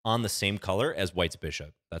on the same color as white's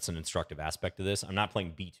bishop. That's an instructive aspect of this. I'm not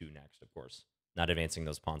playing b2 next, of course. Not advancing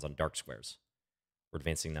those pawns on dark squares. We're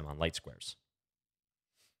advancing them on light squares.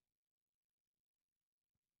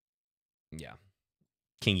 Yeah.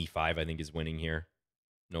 King e5, I think, is winning here.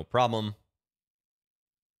 No problem.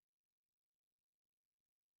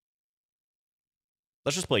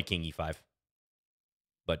 Let's just play king e5.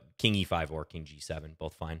 But king e5 or king g7,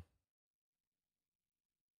 both fine.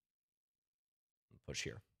 Push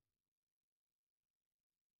here.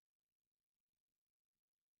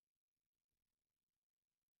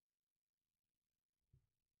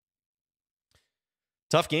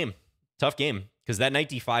 Tough game. Tough game. Because that knight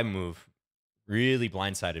d5 move really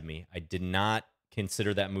blindsided me. I did not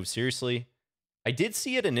consider that move seriously. I did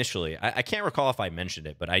see it initially. I can't recall if I mentioned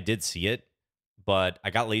it, but I did see it. But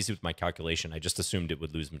I got lazy with my calculation. I just assumed it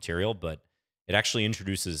would lose material, but it actually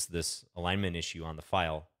introduces this alignment issue on the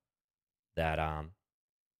file that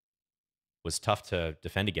was tough to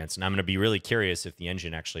defend against. And I'm going to be really curious if the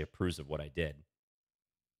engine actually approves of what I did.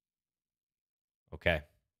 Okay.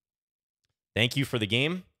 Thank you for the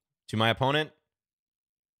game to my opponent.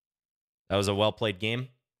 That was a well-played game.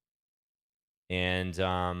 And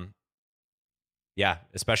yeah,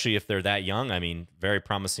 especially if they're that young. I mean, very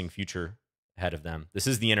promising future ahead of them. This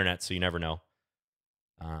is the internet, so you never know.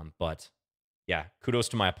 But yeah, kudos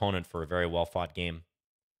to my opponent for a very well-fought game.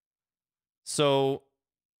 So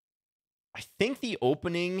I think the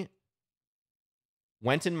opening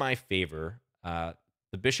went in my favor.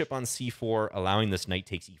 The bishop on c4, allowing this knight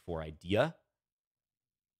takes e4 idea.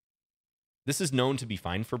 This is known to be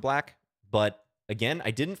fine for black, but again, I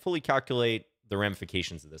didn't fully calculate the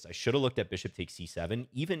ramifications of this. I should have looked at bishop takes c7,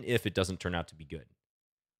 even if it doesn't turn out to be good.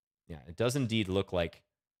 Yeah, it does indeed look like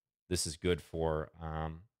this is good for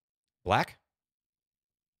black.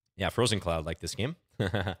 Yeah, Frozen Cloud like this game.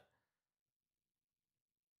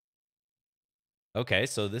 Okay,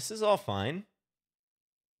 so this is all fine.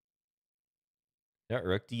 Got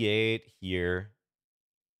rook d8 here.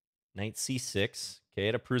 Knight c6. Okay,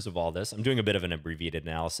 it approves of all this. I'm doing a bit of an abbreviated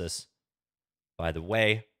analysis, by the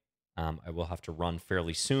way. I will have to run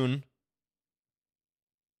fairly soon.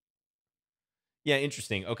 Yeah,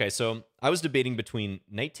 interesting. Okay, so I was debating between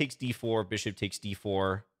knight takes d4, bishop takes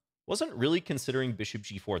d4. Wasn't really considering bishop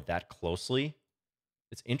g4 that closely.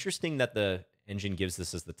 It's interesting that the engine gives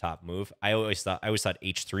this as the top move. I always thought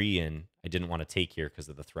h3, and I didn't want to take here because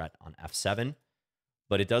of the threat on f7.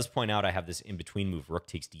 But it does point out I have this in-between move, rook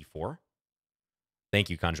takes d4. Thank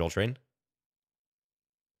you, Control Train.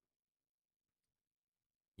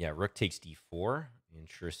 Yeah, rook takes d4.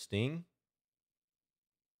 Interesting.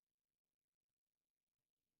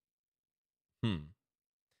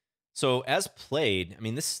 So as played, I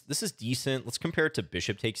mean, this is decent. Let's compare it to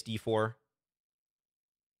bishop takes d4.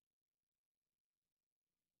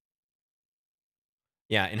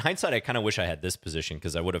 Yeah, in hindsight, I kind of wish I had this position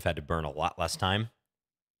because I would have had to burn a lot less time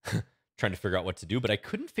trying to figure out what to do, but I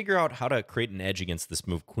couldn't figure out how to create an edge against this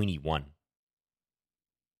move, queen e1.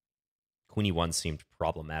 Queen e1 seemed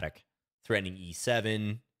problematic, threatening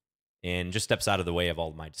e7, and just steps out of the way of all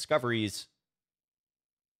of my discoveries.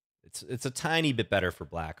 It's a tiny bit better for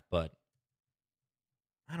black, but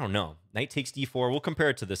I don't know. Knight takes d4. We'll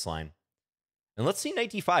compare it to this line. And let's see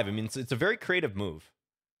knight d5. I mean, it's a very creative move.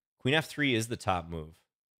 Queen f3 is the top move.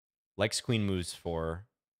 Likes queen moves for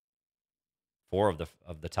 4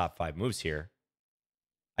 of the top 5 moves here.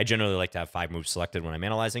 I generally like to have 5 moves selected when I'm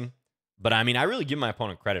analyzing. But I mean, I really give my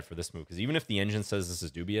opponent credit for this move because even if the engine says this is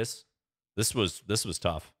dubious, this was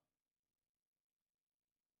tough.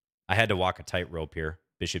 I had to walk a tightrope here.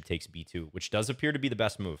 Bishop takes b2, which does appear to be the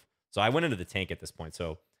best move. So I went into the tank at this point.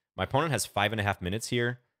 So my opponent has 5.5 minutes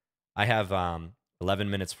here. I have 11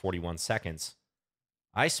 minutes, 41 seconds.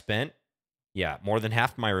 I spent, more than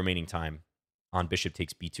half my remaining time on bishop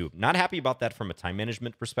takes b2. Not happy about that from a time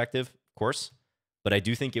management perspective, of course, but I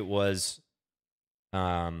do think it was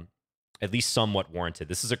at least somewhat warranted.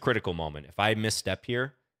 This is a critical moment. If I misstep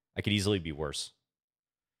here, I could easily be worse.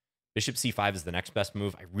 Bishop c5 is the next best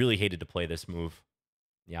move. I really hated to play this move.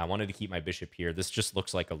 Yeah, I wanted to keep my bishop here. This just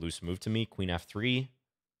looks like a loose move to me. Queen f3. I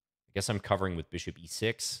guess I'm covering with bishop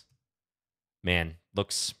e6. Man,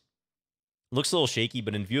 looks a little shaky,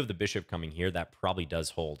 but in view of the bishop coming here, that probably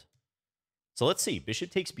does hold. So let's see.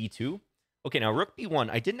 Bishop takes b2. Okay, now rook b1.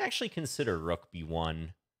 I didn't actually consider rook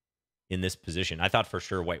b1 in this position. I thought for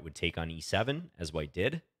sure white would take on e7, as white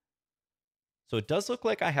did. So it does look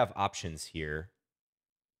like I have options here.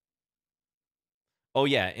 Oh,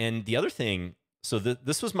 yeah, and the other thing, so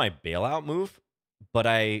this was my bailout move, but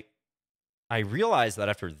I realized that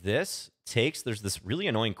after this takes, there's this really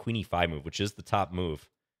annoying queen e5 move, which is the top move.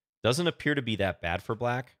 Doesn't appear to be that bad for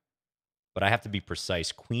black, but I have to be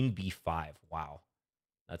precise. Queen b5. Wow.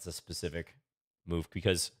 That's a specific move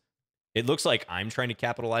because it looks like I'm trying to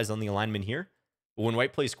capitalize on the alignment here. But when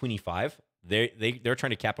white plays queen e5, they're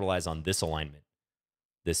trying to capitalize on this alignment,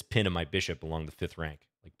 this pin of my bishop along the 5th rank.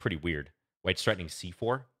 Like, pretty weird. White's threatening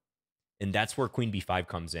c4. And that's where queen b5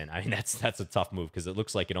 comes in. I mean, that's a tough move because it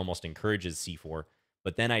looks like it almost encourages c4.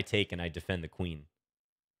 But then I take and I defend the queen.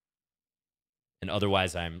 And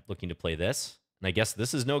otherwise, I'm looking to play this. And I guess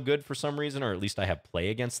this is no good for some reason, or at least I have play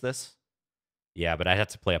against this. Yeah, but I have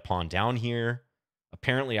to play a pawn down here.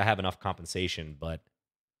 Apparently, I have enough compensation, but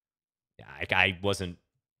yeah, I wasn't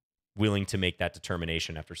willing to make that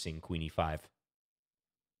determination after seeing queen e5.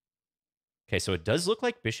 Okay, so it does look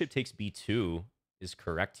like bishop takes b2 is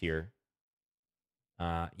correct here.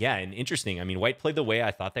 Yeah, and interesting. I mean, white played the way I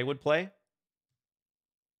thought they would play.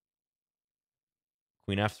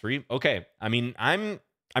 Queen f3. Okay, I mean, I'm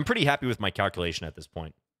pretty happy with my calculation at this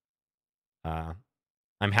point.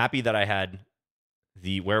 I'm happy that I had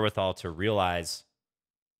the wherewithal to realize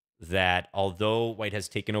that although white has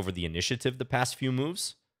taken over the initiative the past few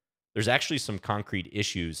moves, there's actually some concrete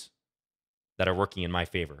issues that are working in my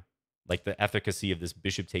favor, like the efficacy of this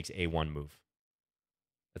bishop takes a1 move.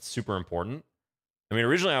 That's super important. I mean,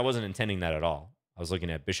 originally I wasn't intending that at all. I was looking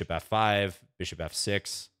at bishop f5, bishop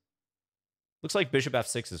f6. Looks like bishop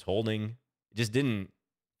f6 is holding. It just didn't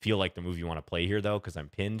feel like the move you want to play here, though, because I'm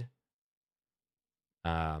pinned.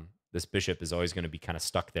 This bishop is always going to be kind of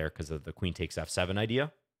stuck there because of the queen takes f7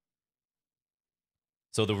 idea.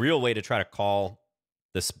 So the real way to try to call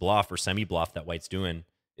this bluff or semi-bluff that white's doing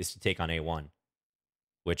is to take on a1,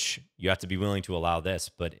 which you have to be willing to allow this.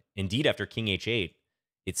 But indeed, after king h8,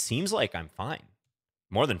 it seems like I'm fine.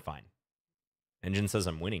 More than fine. Engine says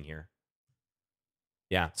I'm winning here.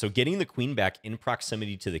 Yeah, so getting the queen back in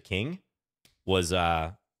proximity to the king was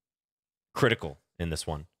critical in this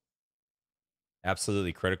one.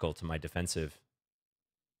 Absolutely critical to my defensive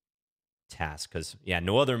task. Because, yeah,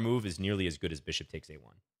 no other move is nearly as good as bishop takes a1.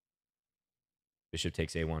 Bishop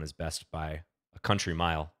takes a1 is best by a country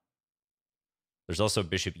mile. There's also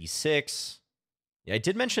bishop e6. Yeah, I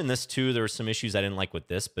did mention this too. There were some issues I didn't like with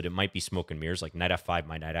this, but it might be smoke and mirrors. Like knight f5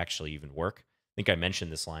 might not actually even work. I think I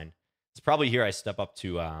mentioned this line. It's probably here I step up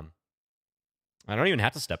to... I don't even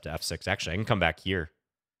have to step to f6, actually. I can come back here.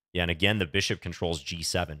 Yeah, and again, the bishop controls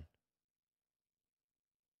g7.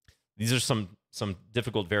 These are some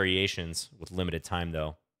difficult variations with limited time,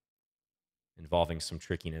 though, involving some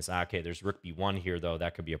trickiness. Okay, there's rook b1 here, though.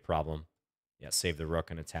 That could be a problem. Yeah, save the rook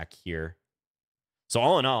and attack here. So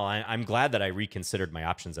all in all, I'm glad that I reconsidered my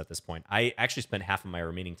options at this point. I actually spent half of my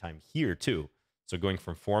remaining time here, too. So going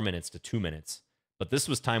from 4 minutes to 2 minutes. But this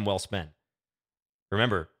was time well spent.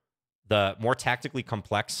 Remember, the more tactically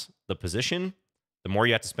complex the position, the more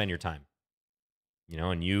you have to spend your time. You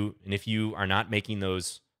know, and if you are not making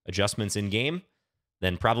those adjustments in game,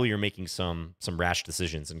 then probably you're making some rash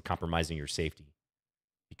decisions and compromising your safety.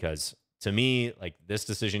 Because to me, like this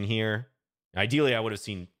decision here, ideally I would have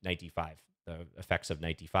seen knight d5, the effects of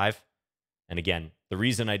knight d5. And again, the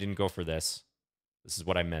reason I didn't go for this is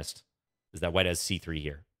what I missed, is that white has c3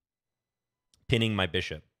 here. Pinning my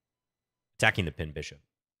bishop, attacking the pinned bishop,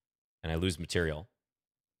 and I lose material.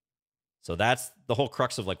 So that's the whole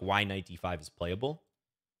crux of like why knight d5 is playable.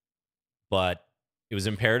 But it was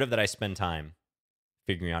imperative that I spend time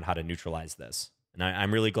figuring out how to neutralize this. And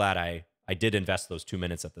I'm really glad I I did invest those 2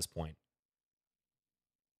 minutes at this point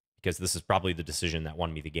because this is probably the decision that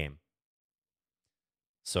won me the game.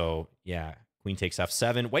 So, yeah, queen takes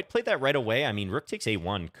f7. White played that right away. I mean, rook takes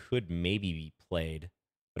a1 could maybe be played,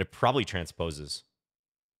 but it probably transposes.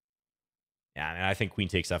 Yeah, and I think queen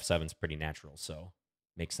takes f7 is pretty natural, so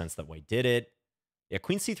makes sense that white did it. Yeah,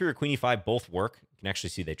 queen c3 or queen e5 both work. You can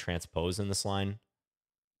actually see they transpose in this line.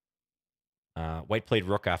 White played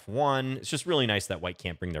rook f1. It's just really nice that white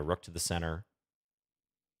can't bring their rook to the center.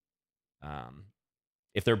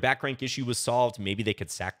 If their back rank issue was solved, maybe they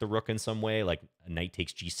could sack the rook in some way, like a knight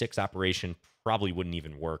takes g6 operation. Probably wouldn't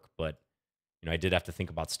even work, but I did have to think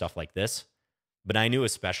about stuff like this. But I knew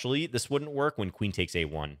especially this wouldn't work when queen takes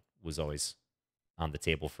a1 was always on the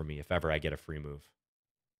table for me if ever I get a free move.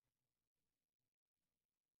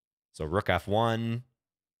 So rook f1.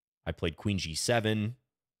 I played queen g7.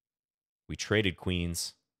 We traded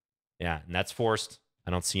queens. Yeah, and that's forced.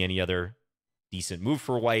 I don't see any other decent move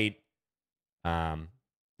for white.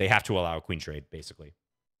 They have to allow a queen trade, basically,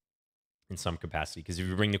 in some capacity. Because if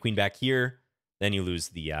you bring the queen back here, then you lose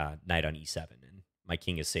the knight on e7. And my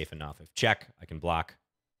king is safe enough. If check, I can block.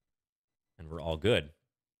 And we're all good.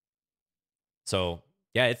 So,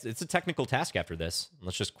 yeah, it's a technical task after this.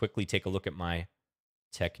 Let's just quickly take a look at my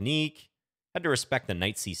technique. Had to respect the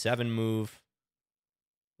knight c7 move.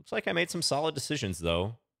 Looks like I made some solid decisions,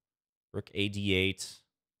 though. Rook a d8.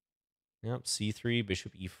 Yep, c3,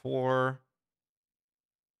 bishop e4.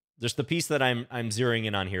 Just the piece that I'm zeroing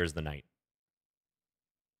in on here is the knight.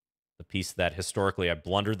 The piece that historically I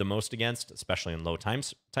blundered the most against, especially in low time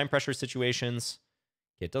pressure situations.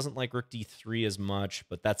 It doesn't like rook d3 as much,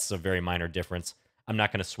 but that's a very minor difference. I'm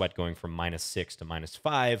not going to sweat going from -6 to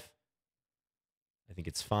 -5. I think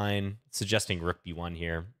it's fine. It's suggesting rook b1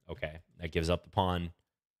 here. Okay, that gives up the pawn.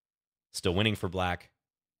 Still winning for black.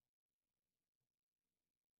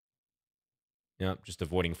 Yep, just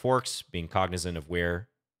avoiding forks, being cognizant of where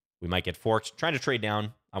we might get forked. Trying to trade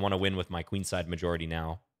down. I want to win with my queenside majority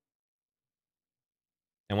now.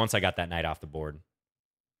 And once I got that knight off the board,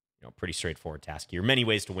 pretty straightforward task here. Many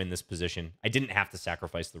ways to win this position. I didn't have to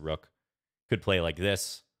sacrifice the rook. Could play like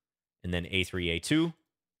this, and then a3, a2.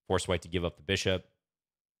 Force white to give up the bishop.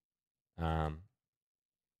 Could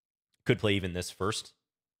play even this first,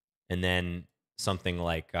 and then something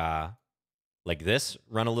like this.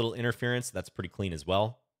 Run a little interference. That's pretty clean as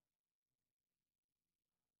well.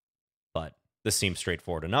 But this seems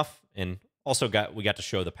straightforward enough, and also we got to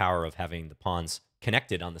show the power of having the pawns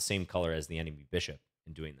connected on the same color as the enemy bishop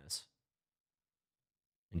in doing this.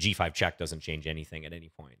 And g5 check doesn't change anything at any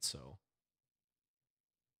point, so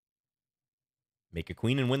make a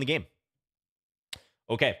queen and win the game.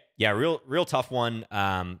 Okay, yeah, real tough one.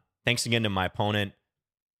 Thanks again to my opponent,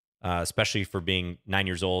 especially for being 9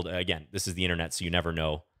 years old. Again, this is the internet, so you never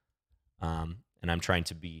know. And I'm trying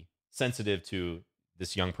to be sensitive to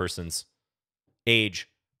this young person's age,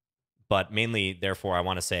 but mainly, therefore, I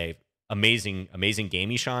want to say amazing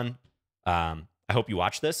game, Ishan. I hope you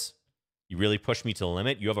watch this. You really pushed me to the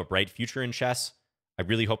limit. You have a bright future in chess. I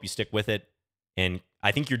really hope you stick with it. And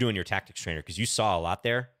I think you're doing your tactics trainer because you saw a lot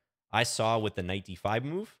there. I saw with the knight d5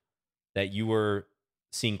 move that you were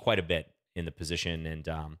seeing quite a bit in the position,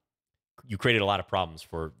 and you created a lot of problems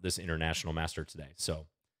for this international master today. So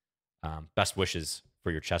best wishes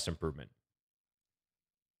for your chess improvement.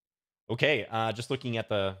 Okay, just looking at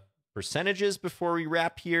the percentages before we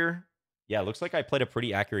wrap here. Yeah, it looks like I played a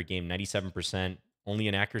pretty accurate game, 97%. Only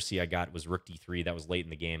inaccuracy I got was rook d3. That was late in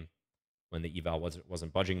the game when the eval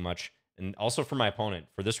wasn't budging much. And also for my opponent,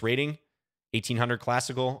 for this rating, 1800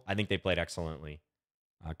 classical, I think they played excellently.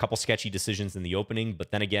 A couple sketchy decisions in the opening,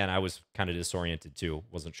 but then again, I was kind of disoriented too.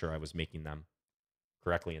 Wasn't sure I was making them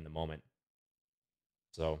correctly in the moment.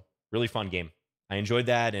 So really fun game. I enjoyed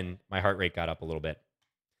that, and my heart rate got up a little bit.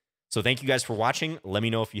 So thank you guys for watching. Let me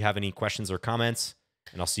know if you have any questions or comments,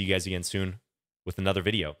 and I'll see you guys again soon with another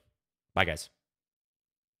video. Bye, guys.